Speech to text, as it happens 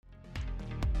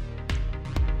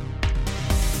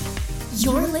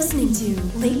You're listening to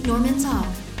Late Norman Talk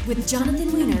with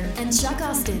Jonathan Weiner and Chuck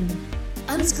Austin.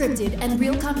 Unscripted and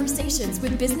real conversations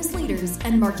with business leaders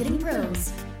and marketing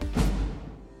pros.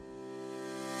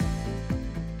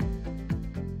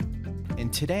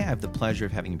 And today I have the pleasure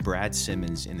of having Brad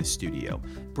Simmons in the studio.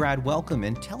 Brad, welcome,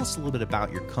 and tell us a little bit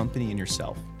about your company and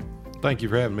yourself. Thank you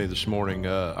for having me this morning.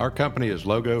 Our company is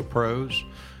Logo Pros.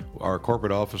 Our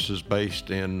corporate office is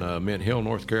based in Mint Hill,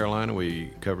 North Carolina.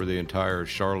 We cover the entire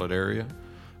Charlotte area.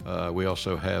 We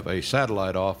also have a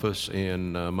satellite office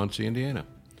in Muncie, Indiana.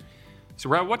 So,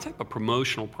 Brad, what type of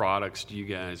promotional products do you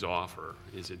guys offer?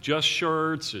 Is it just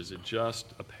shirts? Is it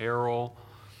just apparel?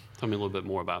 Tell me a little bit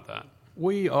more about that.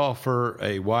 We offer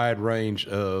a wide range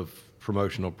of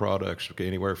promotional products,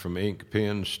 anywhere from ink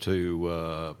pens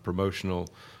to promotional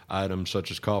items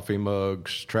such as coffee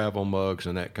mugs, travel mugs,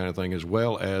 and that kind of thing, as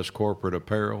well as corporate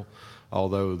apparel,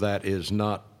 although that is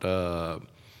not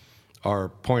our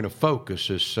point of focus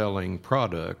is selling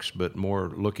products, but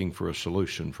more looking for a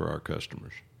solution for our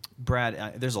customers.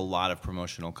 Brad, there's a lot of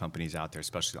promotional companies out there,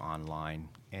 especially online.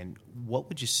 And what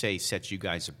would you say sets you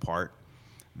guys apart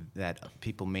that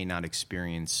people may not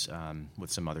experience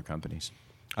with some other companies?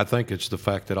 I think it's the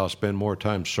fact that I'll spend more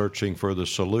time searching for the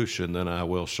solution than I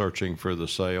will searching for the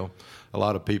sale. A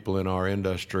lot of people in our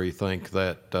industry think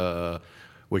that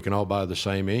we can all buy the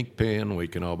same ink pen, we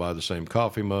can all buy the same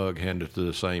coffee mug, hand it to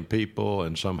the same people,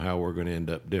 and somehow we're going to end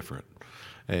up different.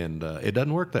 And it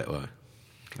doesn't work that way.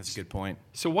 That's a good point.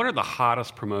 So what are the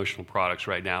hottest promotional products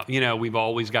right now? You know, we've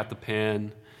always got the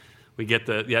pen. We get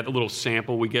the little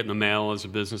sample we get in the mail as a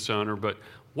business owner, but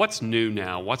what's new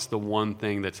now? What's the one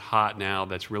thing that's hot now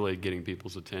that's really getting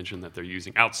people's attention that they're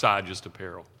using outside just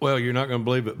apparel? Well, you're not going to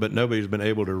believe it, but nobody's been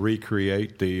able to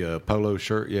recreate the polo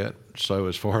shirt yet. So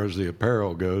as far as the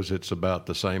apparel goes, it's about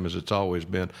the same as it's always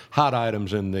been. Hot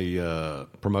items in the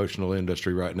promotional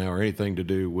industry right now are anything to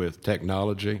do with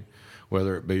technology,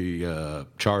 whether it be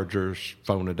chargers,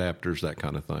 phone adapters, that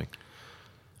kind of thing.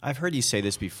 I've heard you say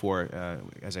this before,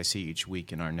 as I see each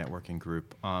week in our networking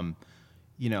group.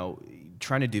 You know,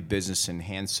 trying to do business and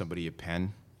hand somebody a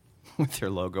pen with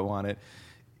their logo on it,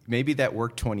 maybe that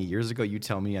worked 20 years ago. You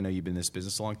tell me. I know you've been in this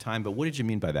business a long time, but what did you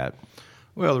mean by that?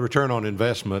 Well, the return on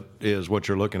investment is what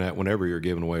you're looking at whenever you're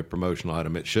giving away a promotional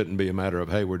item. It shouldn't be a matter of,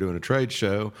 hey, we're doing a trade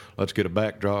show, let's get a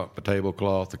backdrop, a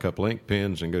tablecloth, a couple ink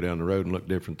pens, and go down the road and look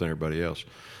different than everybody else.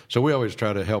 So we always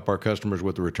try to help our customers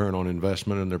with the return on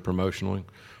investment in their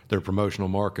promotional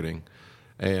marketing.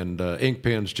 And ink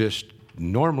pens just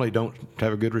normally don't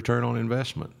have a good return on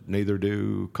investment. Neither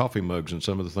do coffee mugs and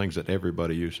some of the things that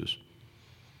everybody uses.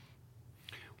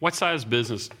 What size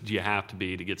business do you have to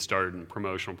be to get started in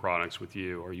promotional products with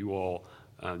you? Are you all,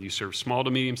 you serve small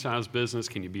to medium-sized business?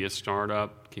 Can you be a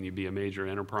startup? Can you be a major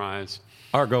enterprise?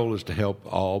 Our goal is to help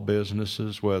all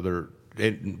businesses,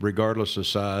 regardless of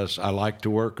size. I like to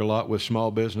work a lot with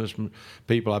small business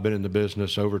people. I've been in the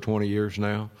business over 20 years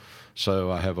now,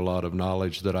 so I have a lot of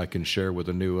knowledge that I can share with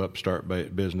a new upstart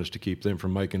business to keep them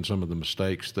from making some of the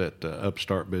mistakes that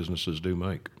upstart businesses do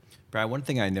make. Brad, one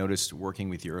thing I noticed working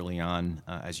with you early on,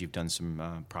 as you've done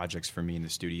some projects for me in the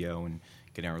studio and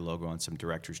getting our logo on some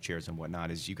directors' chairs and whatnot,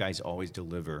 is you guys always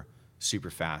deliver super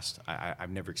fast.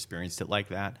 I've never experienced it like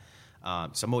that.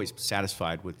 So I'm always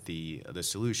satisfied with the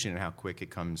solution and how quick it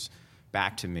comes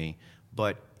back to me.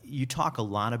 But you talk a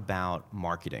lot about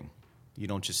marketing. You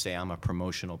don't just say, I'm a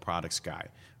promotional products guy,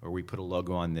 or we put a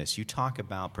logo on this. You talk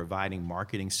about providing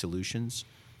marketing solutions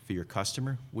for your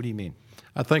customer. What do you mean?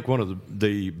 I think one of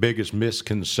the biggest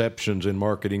misconceptions in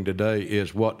marketing today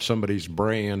is what somebody's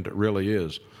brand really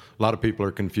is. A lot of people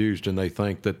are confused and they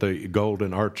think that the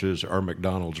golden arches are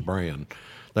McDonald's brand.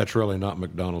 That's really not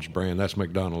McDonald's brand. That's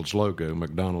McDonald's logo.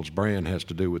 McDonald's brand has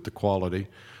to do with the quality,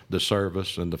 the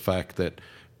service, and the fact that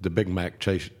the Big Mac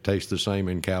tastes the same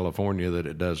in California that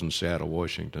it does in Seattle,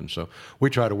 Washington. So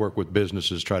we try to work with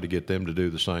businesses, try to get them to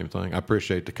do the same thing. I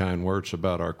appreciate the kind words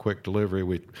about our quick delivery.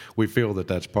 We feel that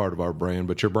that's part of our brand,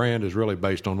 but your brand is really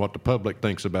based on what the public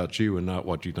thinks about you and not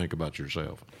what you think about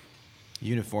yourself.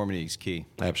 Uniformity is key.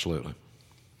 Absolutely.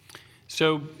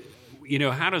 So,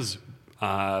 how does,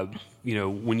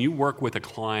 when you work with a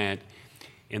client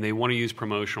and they want to use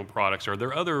promotional products, are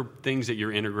there other things that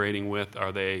you're integrating with?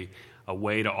 Are they a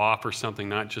way to offer something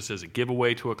not just as a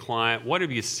giveaway to a client? What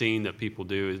have you seen that people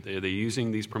do? Are they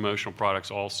using these promotional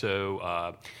products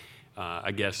also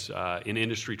in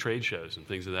industry trade shows and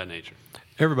things of that nature?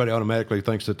 Everybody automatically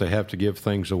thinks that they have to give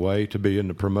things away to be in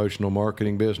the promotional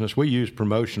marketing business. We use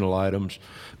promotional items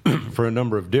for a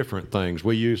number of different things.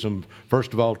 We use them,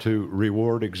 first of all, to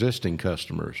reward existing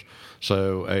customers.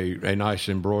 So a nice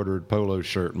embroidered polo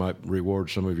shirt might reward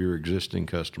some of your existing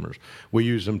customers. We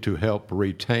use them to help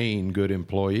retain good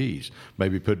employees,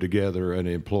 maybe put together an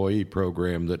employee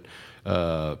program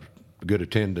that good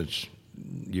attendance,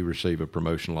 you receive a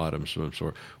promotional item of some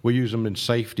sort. We use them in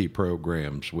safety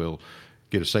programs. We'll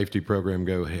get a safety program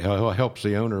helps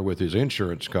the owner with his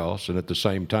insurance costs, and at the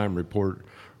same time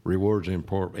rewards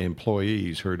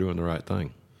employees who are doing the right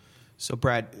thing. So,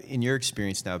 Brad, in your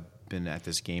experience now, been at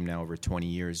this game now over 20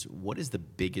 years, what is the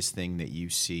biggest thing that you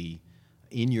see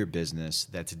in your business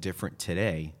that's different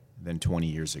today than 20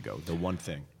 years ago? The one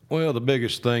thing. Well, the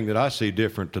biggest thing that I see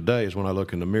different today is when I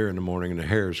look in the mirror in the morning and the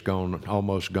hair's gone,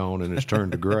 almost gone, and it's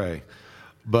turned to gray.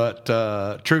 But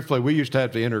truthfully, we used to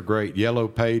have to integrate yellow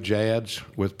page ads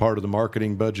with part of the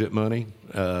marketing budget money.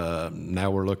 Now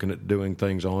we're looking at doing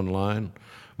things online,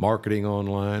 marketing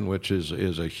online, which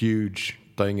is a huge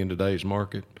thing in today's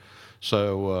market.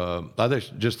 So I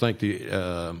just think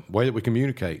the way that we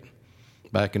communicate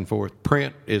back and forth.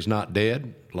 Print is not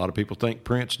dead. A lot of people think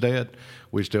print's dead.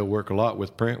 We still work a lot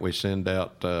with print. We send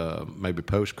out maybe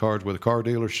postcards with a car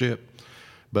dealership.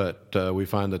 But we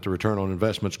find that the return on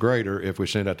investment's greater if we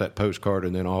send out that postcard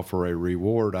and then offer a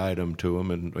reward item to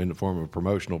them in the form of a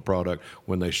promotional product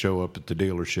when they show up at the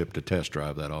dealership to test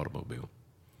drive that automobile.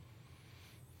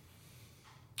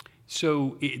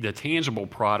 So the tangible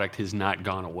product has not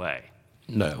gone away.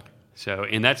 No. So,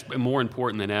 and that's more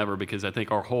important than ever because I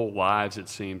think our whole lives, it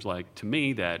seems like to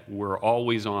me that we're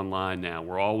always online now.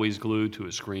 We're always glued to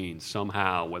a screen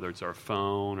somehow, whether it's our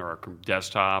phone or our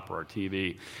desktop or our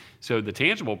TV. So the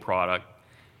tangible product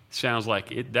sounds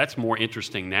like that's more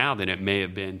interesting now than it may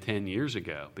have been 10 years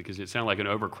ago because it sounded like an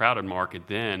overcrowded market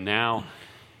then. Now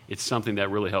it's something that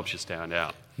really helps you stand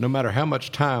out. No matter how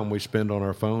much time we spend on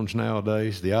our phones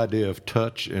nowadays, the idea of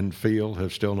touch and feel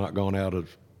have still not gone out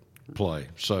of play.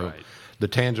 So right. The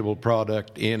tangible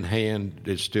product in hand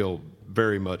is still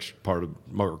very much part of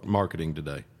marketing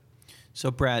today. So,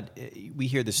 Brad, we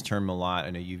hear this term a lot. I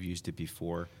know you've used it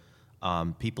before.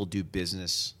 People do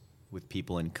business with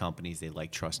people in companies they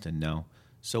like, trust, and know.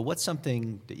 So what's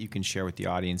something that you can share with the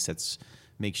audience that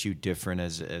makes you different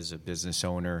as a business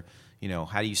owner? You know,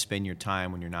 how do you spend your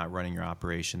time when you're not running your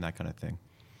operation, that kind of thing?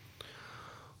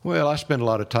 Well, I spend a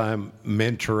lot of time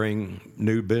mentoring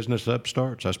new business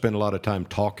upstarts. I spend a lot of time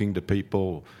talking to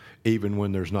people even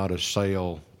when there's not a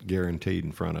sale guaranteed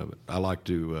in front of it. I like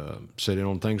to sit in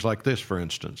on things like this, for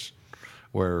instance,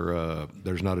 where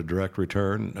there's not a direct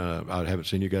return. I haven't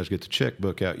seen you guys get the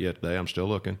checkbook out yet today. I'm still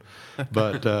looking,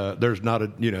 but there's not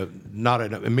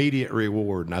an immediate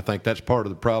reward. And I think that's part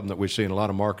of the problem that we see in a lot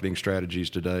of marketing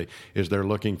strategies today is they're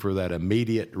looking for that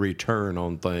immediate return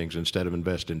on things instead of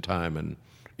investing time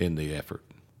in the effort.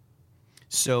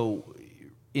 So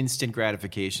instant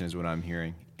gratification is what I'm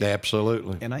hearing.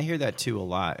 Absolutely. And I hear that too a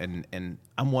lot. And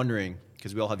I'm wondering,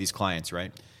 because we all have these clients,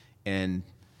 right? And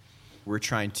we're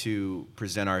trying to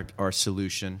present our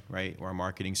solution, right? Or our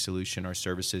marketing solution, our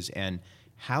services. And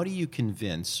how do you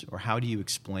convince or how do you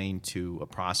explain to a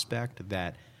prospect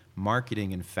that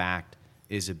marketing, in fact,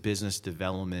 is a business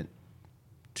development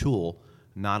tool,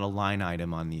 not a line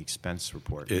item on the expense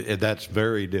report? That's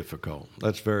very difficult.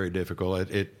 That's very difficult.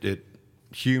 It's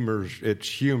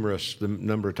humorous the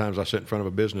number of times I sit in front of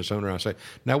a business owner and I say,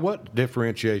 now what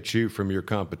differentiates you from your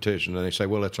competition? And they say,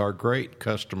 well, it's our great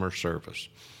customer service.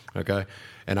 Okay?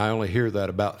 And I only hear that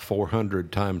about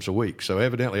 400 times a week. So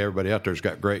evidently everybody out there's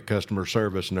got great customer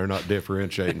service and they're not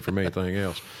differentiating from anything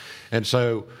else. And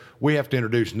so we have to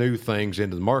introduce new things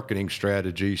into the marketing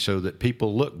strategy so that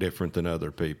people look different than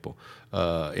other people.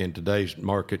 In today's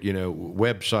market,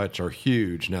 websites are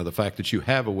huge. Now, the fact that you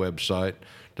have a website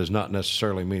does not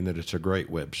necessarily mean that it's a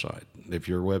great website. If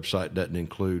your website doesn't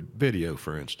include video,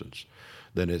 for instance,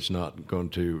 then it's not going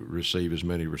to receive as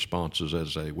many responses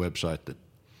as a website that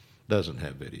doesn't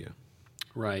have video.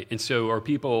 Right. And so are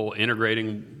people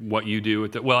integrating what you do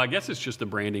with it? Well, I guess it's just the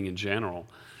branding in general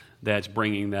that's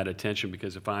bringing that attention,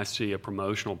 because if I see a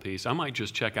promotional piece, I might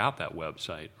just check out that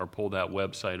website or pull that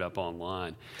website up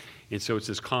online. And so it's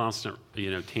this constant,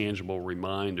 tangible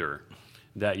reminder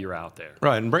that you're out there.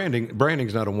 Right, and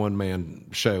branding's not a one-man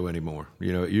show anymore.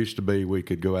 It used to be we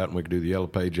could go out and we could do the yellow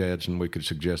page ads and we could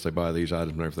suggest they buy these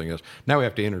items and everything else. Now we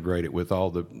have to integrate it with all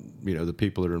the, the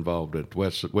people that are involved, the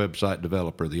website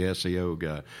developer, the SEO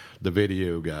guy, the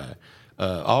video guy.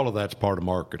 All of that's part of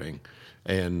marketing.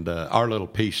 And our little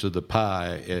piece of the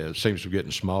pie seems to be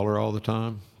getting smaller all the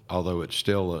time. although it's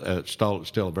still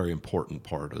a very important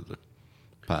part of the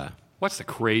pie. What's the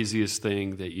craziest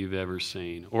thing that you've ever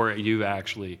seen, or you've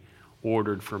actually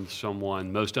ordered from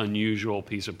someone, most unusual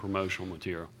piece of promotional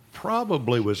material?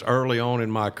 Probably was early on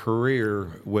in my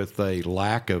career with a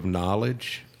lack of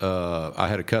knowledge. I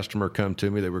had a customer come to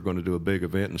me. They were going to do a big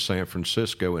event in San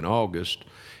Francisco in August,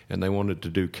 and they wanted to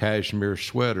do cashmere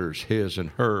sweaters, his and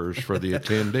hers, for the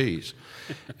attendees.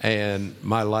 And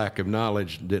my lack of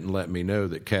knowledge didn't let me know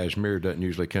that cashmere doesn't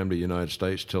usually come to the United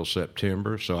States till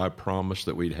September, so I promised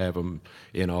that we'd have them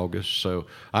in August. So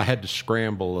I had to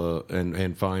scramble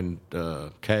and find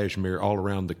cashmere all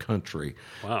around the country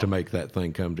to make that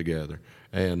thing come together.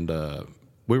 And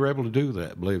we were able to do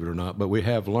that, believe it or not. But we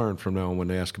have learned from now on, when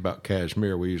they ask about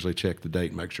cashmere, we usually check the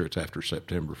date and make sure it's after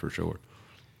September for sure.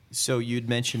 So you'd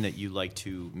mentioned that you like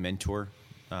to mentor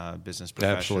business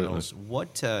professionals.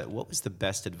 Absolutely. What was the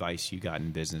best advice you got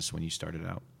in business when you started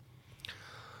out?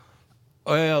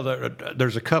 Well,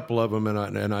 there's a couple of them,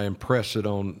 and I impress it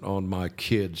on my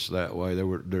kids that way.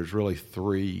 There's really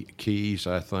three keys,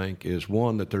 I think. Is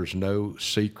one, that there's no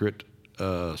secret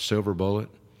silver bullet.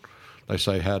 They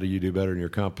say, how do you do better than your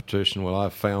competition? Well,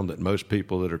 I've found that most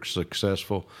people that are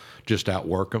successful just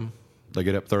outwork them. They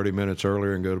get up 30 minutes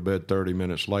earlier and go to bed 30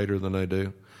 minutes later than they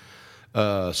do.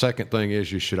 Second thing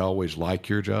is, you should always like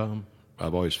your job.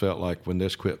 I've always felt like when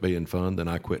this quit being fun, then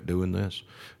I quit doing this.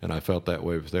 And I felt that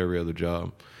way with every other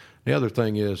job. The other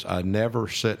thing is, I never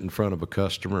sit in front of a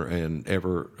customer and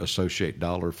ever associate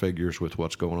dollar figures with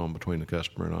what's going on between the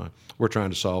customer and I. We're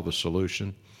trying to solve a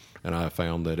solution. And I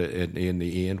found that in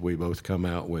the end, we both come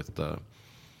out with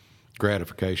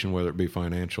gratification, whether it be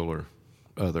financial or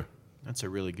other. That's a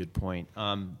really good point.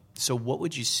 So what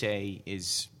would you say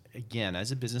is, again,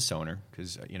 as a business owner,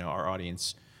 because our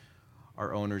audience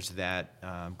are owners that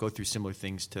go through similar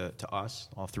things to us,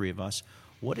 all three of us,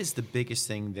 what is the biggest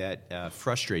thing that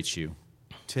frustrates you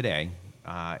today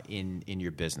in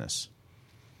your business?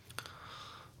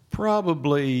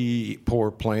 Probably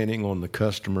poor planning on the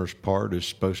customer's part is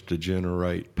supposed to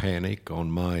generate panic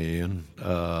on my end. We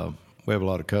have a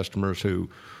lot of customers who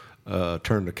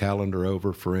turn the calendar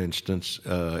over, for instance,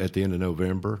 at the end of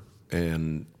November,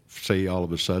 and see all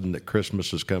of a sudden that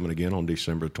Christmas is coming again on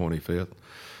December 25th.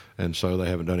 And so they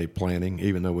haven't done any planning,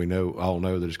 even though we all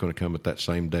know that it's going to come at that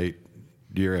same date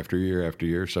year after year after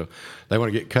year. So they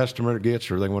want to get customer gifts,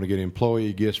 or they want to get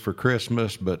employee gifts for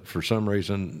Christmas, but for some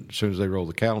reason, as soon as they roll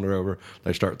the calendar over,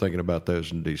 they start thinking about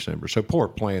those in December. So poor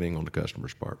planning on the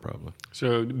customer's part, probably.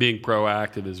 So being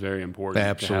proactive is very important.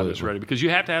 Absolutely. To have this ready, because you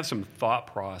have to have some thought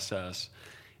process.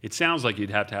 It sounds like you'd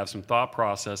have to have some thought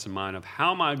process in mind of,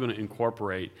 how am I going to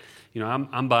incorporate,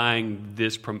 I'm buying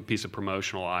this piece of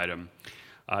promotional item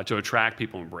to attract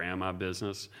people and brand my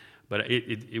business. But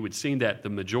it would seem that the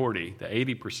majority, the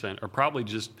 80%, are probably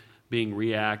just being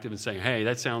reactive and saying, hey,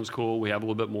 that sounds cool. We have a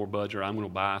little bit more budget. I'm going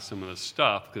to buy some of this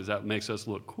stuff because that makes us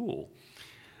look cool.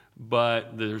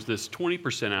 But there's this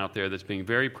 20% out there that's being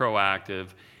very proactive,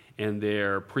 and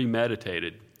they're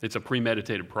premeditated. It's a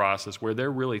premeditated process where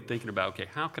they're really thinking about, okay,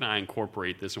 how can I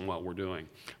incorporate this in what we're doing?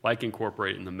 Like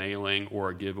incorporate in the mailing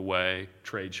or a giveaway,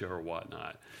 trade show, or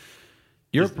whatnot.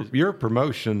 Your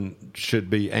promotion should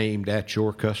be aimed at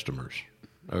your customers,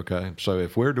 okay? So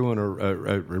if we're doing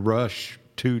a rush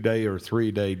 2-day or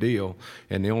 3-day deal,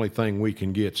 and the only thing we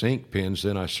can get is ink pens,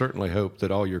 then I certainly hope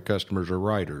that all your customers are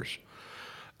writers.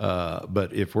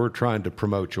 But if we're trying to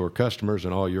promote your customers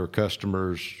and all your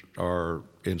customers are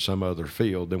in some other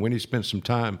field, then we need to spend some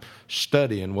time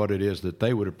studying what it is that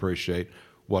they would appreciate,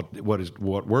 what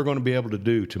we're going to be able to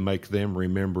do to make them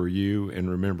remember you and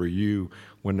remember you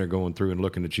when they're going through and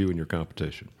looking at you and your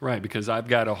competition. Right, because I've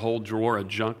got a whole drawer of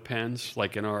junk pens,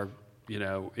 like in our,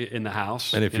 in the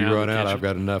house. And if you run out, I've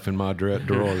got enough in my drawer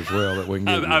as well that we can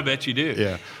get. I bet you do.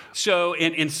 Yeah. So,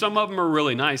 and some of them are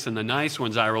really nice, and the nice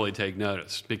ones I really take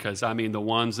notice, because, the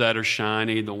ones that are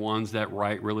shiny, the ones that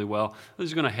write really well,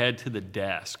 those are going to head to the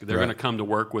desk. They're going to come to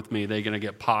work with me. They're going to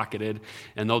get pocketed,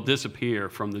 and they'll disappear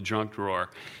from the junk drawer.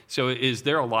 So is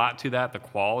there a lot to that, the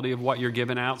quality of what you're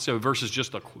giving out, so versus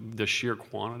just the sheer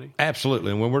quantity?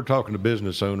 Absolutely. And when we're talking to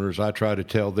business owners, I try to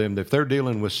tell them that if they're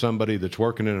dealing with somebody that's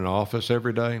working in an office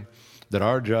every day, that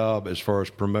our job as far as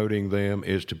promoting them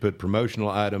is to put promotional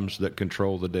items that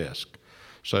control the desk.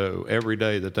 So every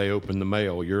day that they open the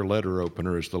mail, your letter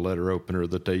opener is the letter opener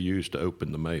that they use to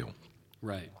open the mail.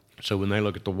 Right. So when they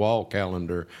look at the wall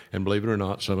calendar, and believe it or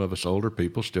not, some of us older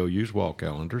people still use wall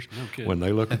calendars. No kidding. When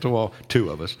they look at the wall, two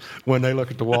of us, when they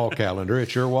look at the wall calendar,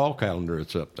 it's your wall calendar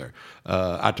that's up there.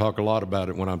 I talk a lot about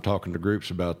it when I'm talking to groups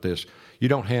about this. You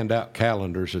don't hand out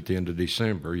calendars at the end of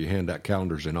December. You hand out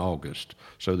calendars in August,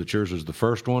 so that yours is the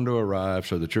first one to arrive,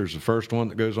 so that yours is the first one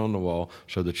that goes on the wall,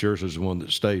 so that yours is the one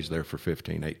that stays there for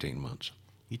 15, 18 months.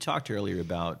 You talked earlier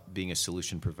about being a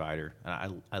solution provider.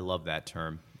 I love that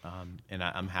term, and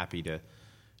I'm happy to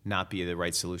not be the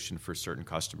right solution for certain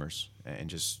customers and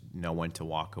just know when to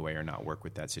walk away or not work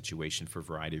with that situation for a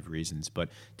variety of reasons. But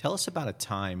tell us about a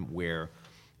time where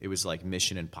it was like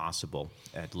mission impossible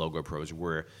at Logo Pros,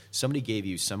 where somebody gave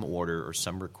you some order or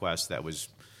some request that was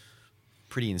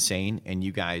pretty insane, and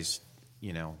you guys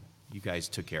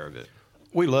took care of it.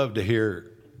 We love to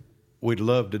hear, we'd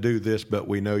love to do this, but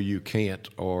we know you can't,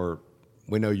 or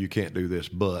we know you can't do this,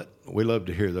 but we love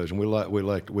to hear those, and we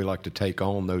like to take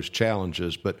on those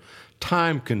challenges. But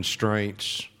time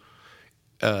constraints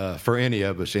for any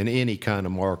of us in any kind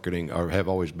of marketing have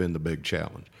always been the big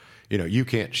challenge. You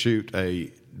can't shoot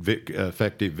a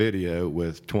effective video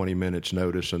with 20 minutes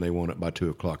notice and they want it by 2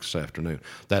 o'clock this afternoon.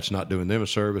 That's not doing them a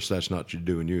service. That's not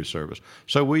doing you a service.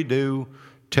 So we do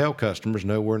tell customers,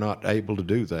 no, we're not able to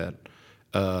do that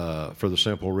for the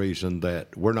simple reason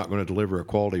that we're not going to deliver a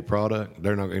quality product.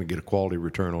 They're not going to get a quality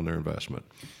return on their investment.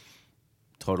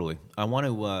 Totally. I want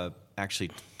to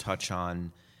actually touch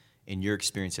on, in your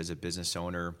experience as a business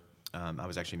owner, I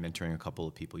was actually mentoring a couple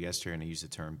of people yesterday, and I used the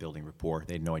term building rapport.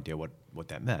 They had no idea what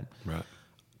that meant. Right.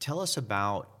 Tell us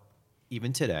about,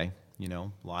 even today,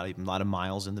 a lot of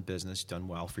miles in the business, done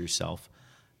well for yourself,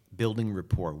 building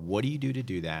rapport. What do you do to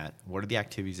do that? What are the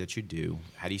activities that you do?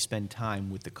 How do you spend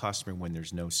time with the customer when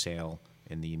there's no sale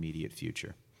in the immediate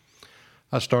future?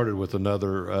 I started with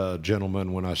another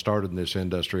gentleman when I started in this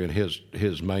industry, and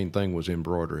his main thing was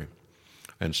embroidery.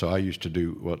 And so I used to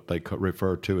do what they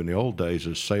refer to in the old days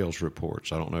as sales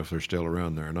reports. I don't know if they're still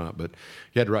around there or not, but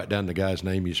you had to write down the guy's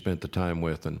name you spent the time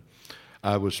with. And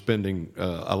I was spending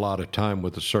a lot of time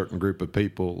with a certain group of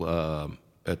people.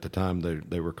 At the time,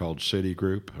 they were called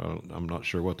Citigroup. I'm not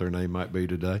sure what their name might be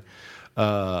today.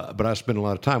 But I spent a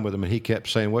lot of time with them, and he kept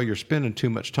saying, well, you're spending too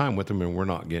much time with them, and we're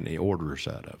not getting any orders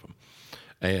out of them.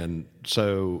 And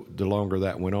so the longer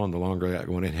that went on,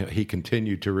 he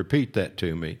continued to repeat that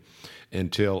to me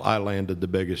until I landed the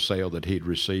biggest sale that he'd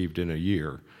received in a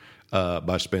year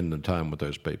by spending time with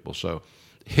those people. So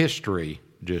history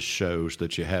just shows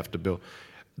that you have to build.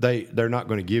 They're not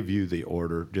going to give you the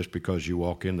order just because you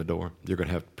walk in the door. You're going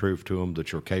to have to prove to them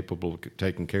that you're capable of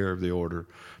taking care of the order,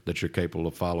 that you're capable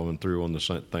of following through on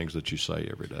the things that you say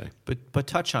every day. But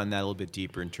touch on that a little bit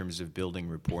deeper in terms of building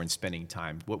rapport and spending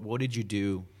time. What did you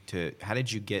do how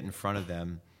did you get in front of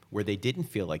them where they didn't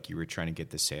feel like you were trying to get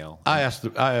the sale? I ask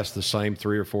the same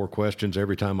 3 or 4 questions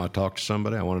every time I talk to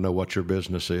somebody. I want to know what your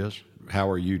business is. How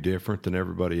are you different than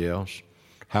everybody else?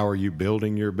 How are you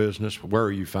building your business? Where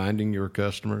are you finding your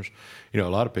customers? A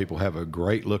lot of people have a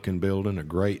great-looking building, a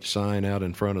great sign out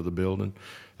in front of the building,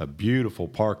 a beautiful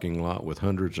parking lot with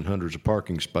hundreds and hundreds of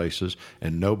parking spaces,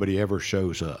 and nobody ever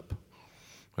shows up.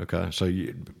 Okay, so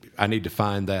I need to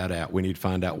find that out. We need to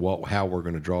find out how we're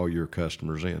going to draw your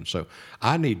customers in. So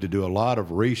I need to do a lot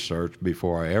of research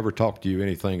before I ever talk to you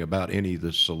anything about any of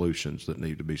the solutions that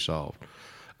need to be solved.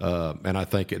 And I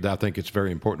think it's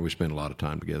very important we spend a lot of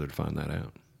time together to find that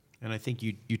out. And I think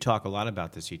you talk a lot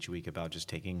about this each week, about just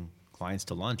taking clients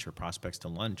to lunch or prospects to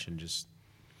lunch and just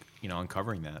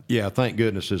uncovering that. Yeah, thank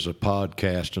goodness it's a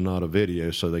podcast and not a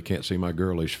video, so they can't see my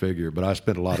girlish figure. But I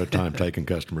spend a lot of time taking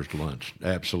customers to lunch.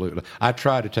 Absolutely. I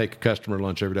try to take a customer to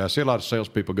lunch every day. I see a lot of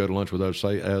salespeople go to lunch with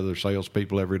other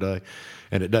salespeople every day,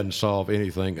 and it doesn't solve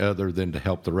anything other than to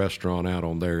help the restaurant out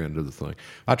on their end of the thing.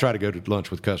 I try to go to lunch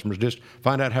with customers, just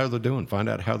find out how they're doing, find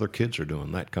out how their kids are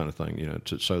doing, that kind of thing,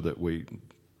 so that we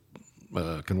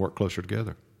can work closer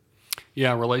together.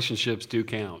 Yeah, relationships do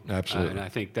count. Absolutely. And I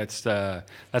think that's a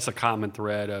common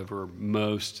thread over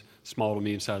most small to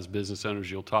medium-sized business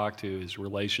owners you'll talk to is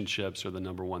relationships are the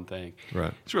number one thing.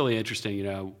 Right. It's really interesting,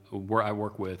 where I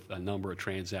work with a number of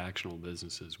transactional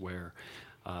businesses where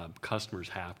customers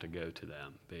have to go to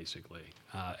them, basically.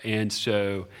 And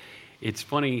so it's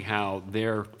funny how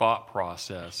their thought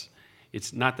process,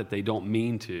 it's not that they don't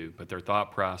mean to, but their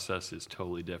thought process is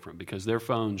totally different because their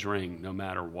phones ring no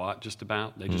matter what, just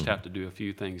about. They just have to do a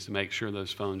few things to make sure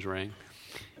those phones ring,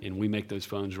 and we make those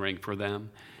phones ring for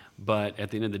them. But at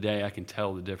the end of the day, I can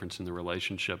tell the difference in the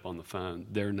relationship on the phone.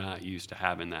 They're not used to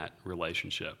having that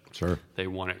relationship. Sure. They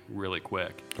want it really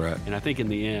quick. Right. And I think in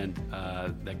the end,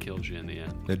 that kills you in the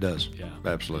end. It does. Yeah.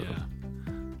 Absolutely. Yeah.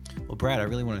 Well, Brad, I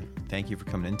really want to thank you for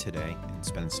coming in today and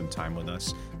spending some time with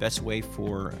us. Best way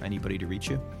for anybody to reach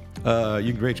you?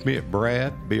 You can reach me at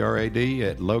Brad, B-R-A-D,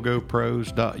 at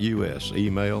logopros.us.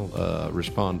 Email,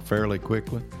 respond fairly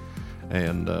quickly,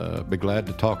 and be glad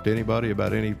to talk to anybody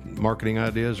about any marketing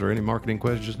ideas or any marketing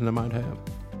questions they might have.